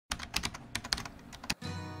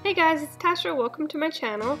Hey guys, it's Tasha. Welcome to my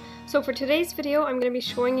channel. So for today's video, I'm going to be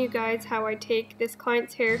showing you guys how I take this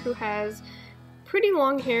client's hair who has pretty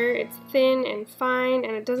long hair. It's thin and fine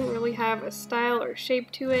and it doesn't really have a style or shape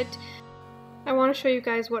to it. I want to show you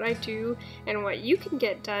guys what I do and what you can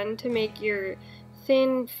get done to make your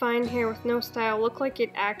thin, fine hair with no style look like it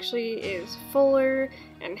actually is fuller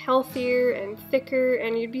and healthier and thicker,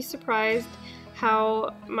 and you'd be surprised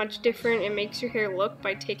how much different it makes your hair look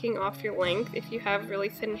by taking off your length. If you have really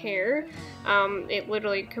thin hair, it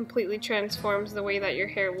literally completely transforms the way that your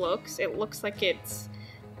hair looks. It looks like it's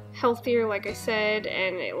healthier, like I said,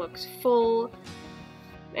 and it looks full,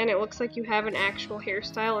 and it looks like you have an actual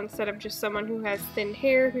hairstyle instead of just someone who has thin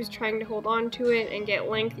hair who's trying to hold on to it and get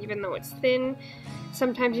length even though it's thin.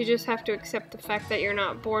 Sometimes you just have to accept the fact that you're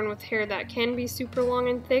not born with hair that can be super long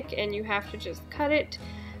and thick, and you have to just cut it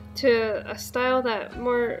to a style that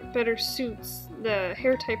better suits the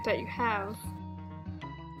hair type that you have.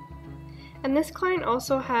 And this client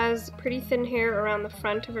also has pretty thin hair around the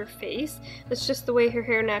front of her face. That's just the way her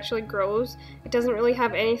hair naturally grows. It doesn't really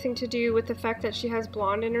have anything to do with the fact that she has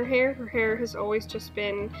blonde in her hair. Her hair has always just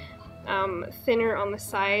been thinner on the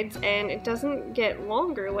sides, and it doesn't get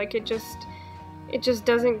longer. Like it just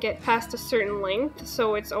doesn't get past a certain length,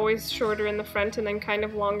 so it's always shorter in the front and then kind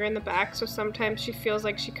of longer in the back. So sometimes she feels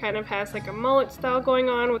like she kind of has like a mullet style going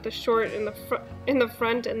on with the short in the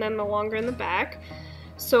front and then the longer in the back.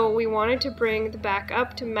 So we wanted to bring the back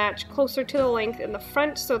up to match closer to the length in the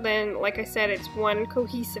front, so then, like I said, it's one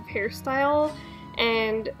cohesive hairstyle.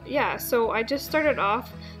 And yeah, so I just started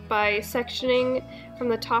off by sectioning from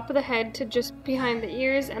the top of the head to just behind the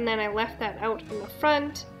ears, and then I left that out in the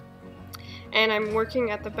front. And I'm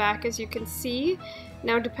working at the back, as you can see.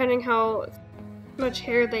 Now, depending how much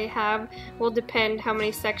hair they have will depend how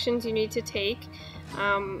many sections you need to take.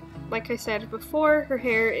 Like I said before, her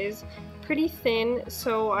hair is pretty thin,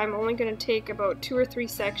 so I'm only going to take about 2 or 3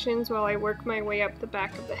 sections while I work my way up the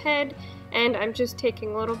back of the head, and I'm just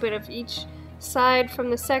taking a little bit of each side from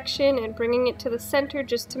the section and bringing it to the center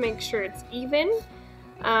just to make sure it's even.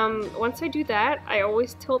 Once I do that, I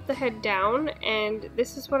always tilt the head down, and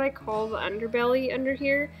this is what I call the underbelly under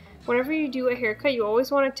here. Whenever you do a haircut, you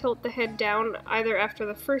always want to tilt the head down either after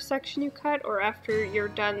the first section you cut or after you're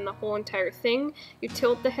done the whole entire thing. You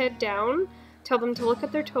tilt the head down, tell them to look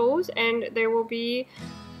at their toes, and there will be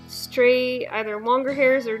stray either longer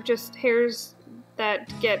hairs or just hairs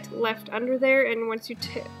that get left under there, and once you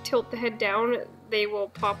tilt the head down, they will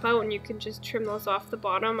pop out and you can just trim those off the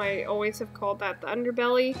bottom. I always have called that the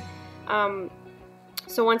underbelly.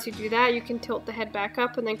 So once you do that, you can tilt the head back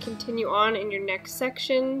up and then continue on in your next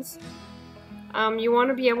sections. You want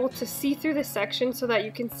to be able to see through the section so that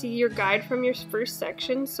you can see your guide from your first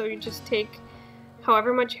section, so you just take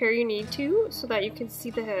however much hair you need to so that you can see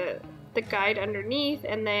the guide underneath,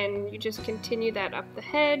 and then you just continue that up the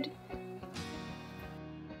head.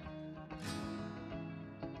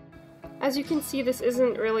 As you can see, this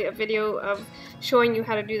isn't really a video of showing you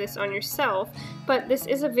how to do this on yourself, but this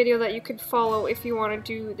is a video that you could follow if you want to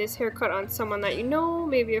do this haircut on someone that you know,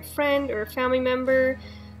 maybe a friend or a family member.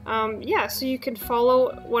 Yeah, so you can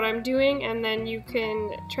follow what I'm doing and then you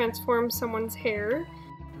can transform someone's hair.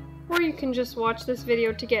 Or you can just watch this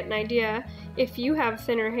video to get an idea if you have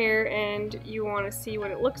thinner hair and you want to see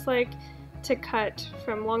what it looks like to cut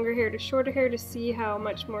from longer hair to shorter hair, to see how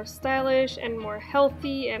much more stylish and more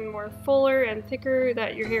healthy and more fuller and thicker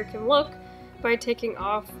that your hair can look by taking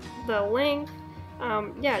off the length.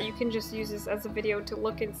 Yeah, you can just use this as a video to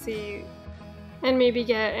look and see and maybe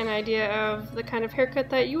get an idea of the kind of haircut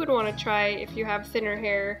that you would want to try if you have thinner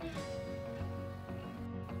hair.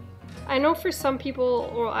 I know for some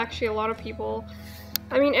people, or actually a lot of people,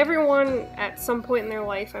 I mean everyone at some point in their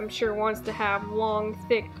life I'm sure wants to have long,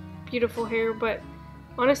 thick, beautiful hair, but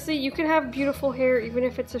honestly you can have beautiful hair even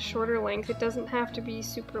if it's a shorter length. It doesn't have to be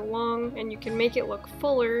super long, and you can make it look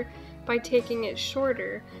fuller by taking it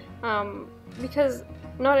shorter, because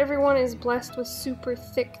not everyone is blessed with super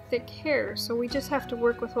thick hair, so we just have to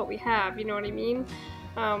work with what we have, you know what I mean?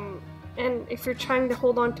 And if you're trying to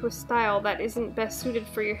hold on to a style that isn't best suited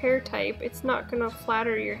for your hair type, it's not gonna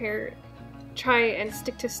flatter your hair. Try and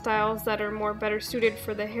stick to styles that are better suited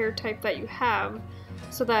for the hair type that you have,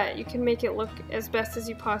 so that you can make it look as best as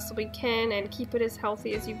you possibly can and keep it as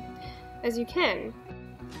healthy as you can.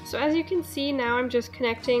 So as you can see, now I'm just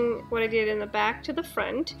connecting what I did in the back to the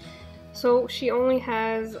front. So she only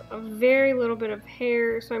has a very little bit of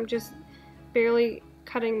hair, so I'm just barely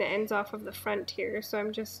cutting the ends off of the front here. So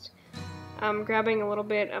I'm just grabbing a little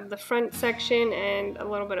bit of the front section and a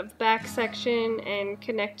little bit of the back section and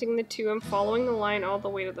connecting the two. I'm following the line all the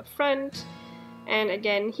way to the front. And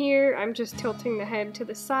again here, I'm just tilting the head to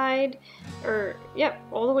the side, or yep,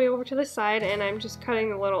 all the way over to the side, and I'm just cutting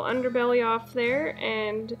the little underbelly off there,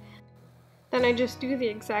 and then I just do the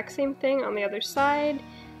exact same thing on the other side.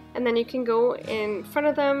 And then you can go in front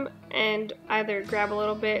of them and either grab a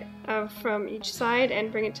little bit from each side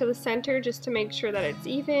and bring it to the center just to make sure that it's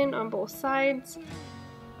even on both sides.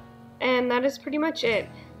 And that is pretty much it.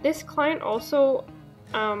 This client also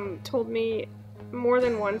told me more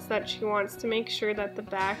than once that she wants to make sure that the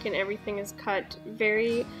back and everything is cut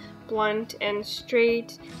very blunt and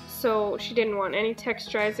straight, so she didn't want any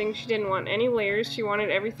texturizing, she didn't want any layers, she wanted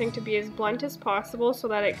everything to be as blunt as possible so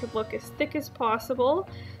that it could look as thick as possible.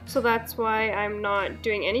 So that's why I'm not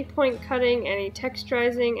doing any point cutting, any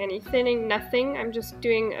texturizing, any thinning, nothing. I'm just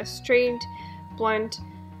doing a straight, blunt,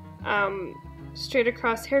 straight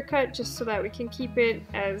across haircut just so that we can keep it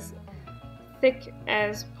as thick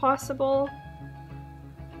as possible.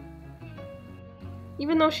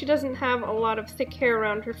 Even though she doesn't have a lot of thick hair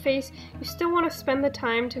around her face, you still want to spend the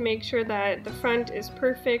time to make sure that the front is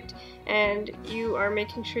perfect and you are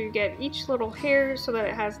making sure you get each little hair so that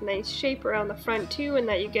it has nice shape around the front too, and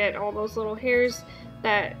that you get all those little hairs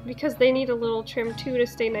that, because they need a little trim too to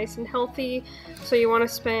stay nice and healthy. So you want to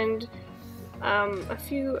spend a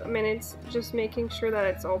few minutes just making sure that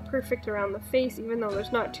it's all perfect around the face, even though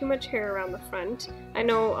there's not too much hair around the front. I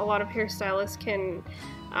know a lot of hairstylists can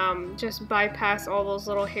just bypass all those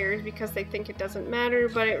little hairs because they think it doesn't matter,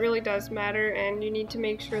 but it really does matter, and you need to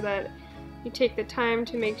make sure that you take the time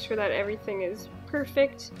to make sure that everything is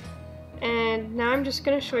perfect. And now I'm just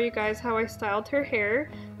going to show you guys how I styled her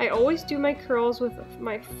hair. I always do my curls with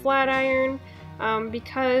my flat iron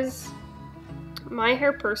because my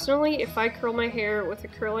hair personally, if I curl my hair with a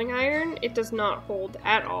curling iron, it does not hold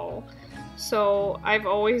at all. So I've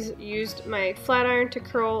always used my flat iron to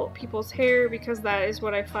curl people's hair because that is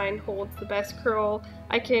what I find holds the best curl.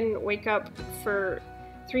 I can wake up for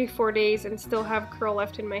 3-4 days and still have curl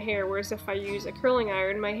left in my hair, whereas if I use a curling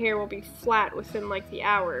iron, my hair will be flat within like the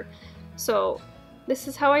hour. So this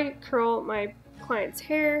is how I curl my client's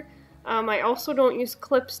hair. I also don't use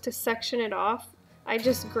clips to section it off. I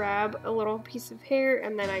just grab a little piece of hair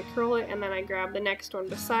and then I curl it, and then I grab the next one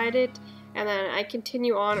beside it, and then I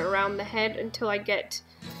continue on around the head until I get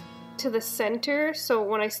to the center. So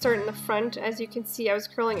when I start in the front, as you can see, I was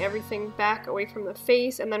curling everything back away from the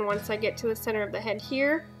face, and then once I get to the center of the head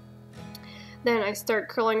here, then I start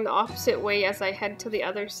curling the opposite way as I head to the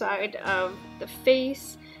other side of the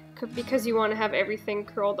face, because you want to have everything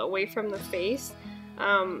curled away from the face.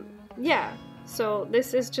 Yeah, so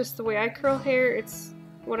this is just the way I curl hair. It's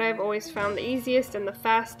what I've always found the easiest and the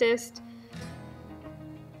fastest.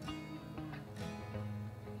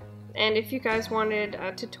 And if you guys wanted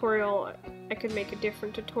a tutorial, I could make a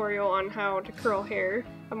different tutorial on how to curl hair,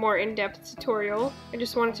 a more in-depth tutorial. I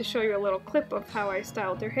just wanted to show you a little clip of how I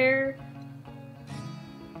styled her hair.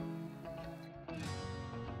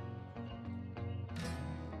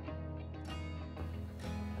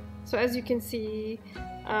 So as you can see,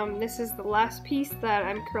 this is the last piece that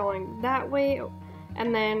I'm curling that way,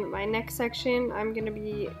 and then my next section I'm going to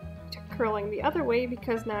be curling the other way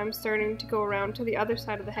because now I'm starting to go around to the other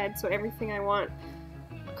side of the head, so everything I want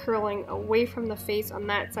curling away from the face on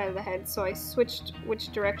that side of the head. So I switched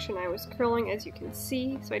which direction I was curling, as you can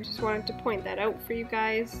see, so I just wanted to point that out for you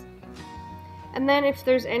guys. And then if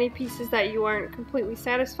there's any pieces that you aren't completely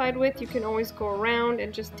satisfied with, you can always go around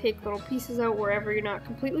and just take little pieces out wherever you're not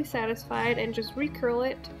completely satisfied and just recurl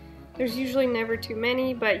it. There's usually never too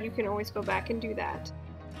many, but you can always go back and do that.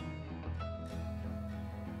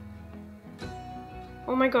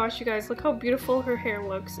 Oh my gosh, you guys, look how beautiful her hair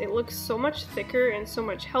looks. It looks so much thicker and so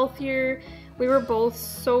much healthier. We were both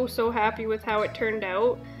so happy with how it turned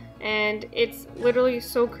out. And it's literally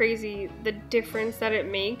so crazy the difference that it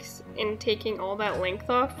makes in taking all that length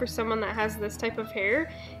off for someone that has this type of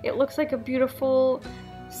hair. It looks like a beautiful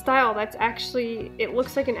style that's actually, it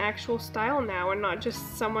looks like an actual style now and not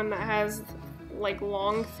just someone that has like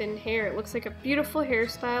long thin hair. It looks like a beautiful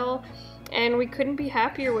hairstyle and we couldn't be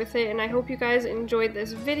happier with it. And I hope you guys enjoyed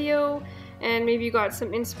this video and maybe you got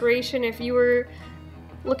some inspiration if you were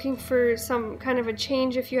looking for some kind of a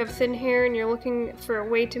change. If you have thin hair and you're looking for a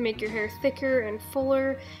way to make your hair thicker and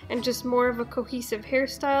fuller and just more of a cohesive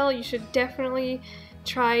hairstyle, you should definitely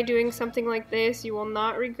try doing something like this. You will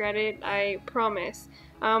not regret it, I promise.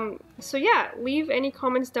 So yeah, leave any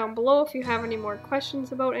comments down below if you have any more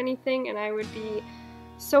questions about anything, and I would be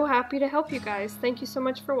so happy to help you guys. Thank you so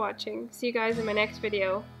much for watching. See you guys in my next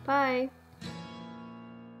video. Bye!